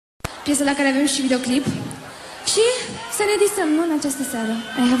piesă la care avem și videoclip. Și să ne distrăm, nu, în această seară.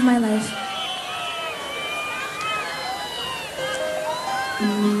 I have my life.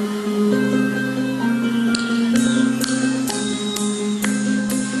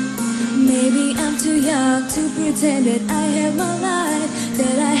 Maybe I'm too young to pretend that I have my life,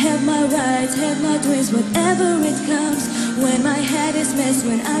 that I have my rights, have my dreams, whatever it comes. When my head is messed,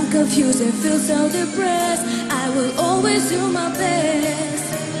 when I'm confused and feel so depressed, I will always do my best.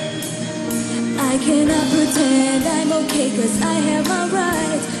 I cannot pretend I'm okay, cause I have my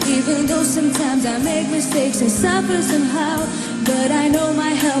rights, even though sometimes I make mistakes and suffer somehow. But I know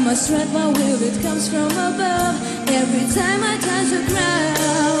my help, my strength, my will, it comes from above. Every time I touch the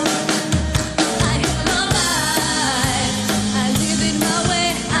ground, I have my life, I live it my way,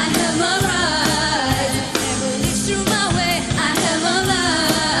 I have my rights, never live through my way, I have my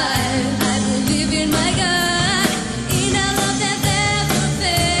life, I believe in my God, in a love that never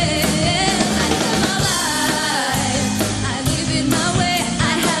fails. I have my life, I live it my way,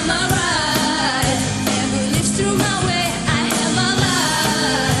 I have my rights, never live through my way, I have my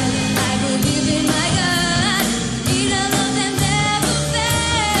life, I believe in my God, in a love that never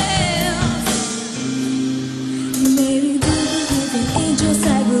fails. Maybe do believe in angels,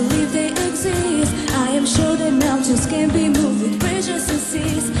 I believe they exist. I am sure that mountains can be moved with precious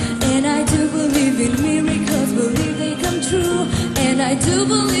seas. And I do believe in miracles, believe they come true. And I do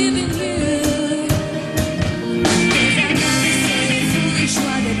believe in you. 'Cause I'm not the same foolish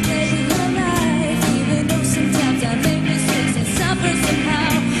one that plays her life, even though sometimes I make mistakes and suffer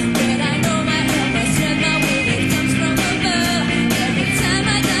somehow. But I know my help, my strength, my will, it comes from above. Every time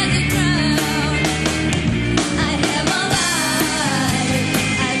I touch the ground, I have my life,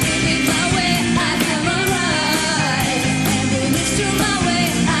 I live it my way, I have my right, never live through my way,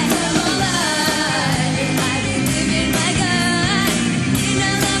 I have my life, I believe in my God, in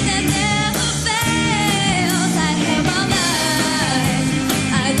a love that never fails. I have my life,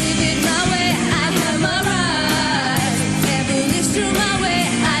 I live it my way, I have my right, never live through my way,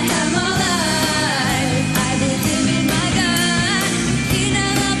 I have my life, I believe in my God, in a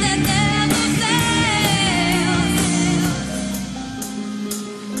love that never fails.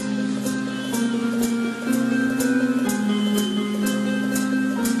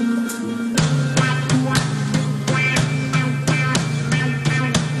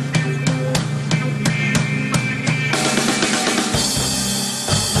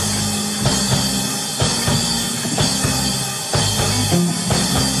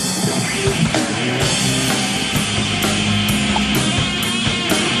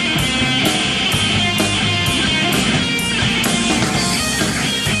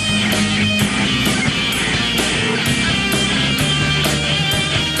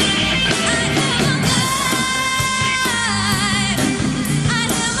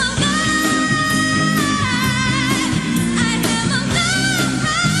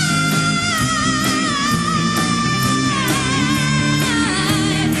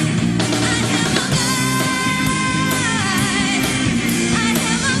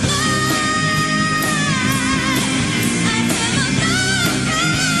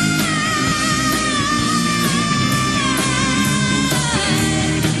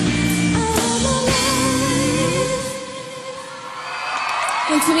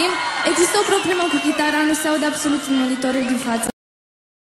 Mulțumim! Există o problemă cu chitara, nu se aude absolut în monitorul din față.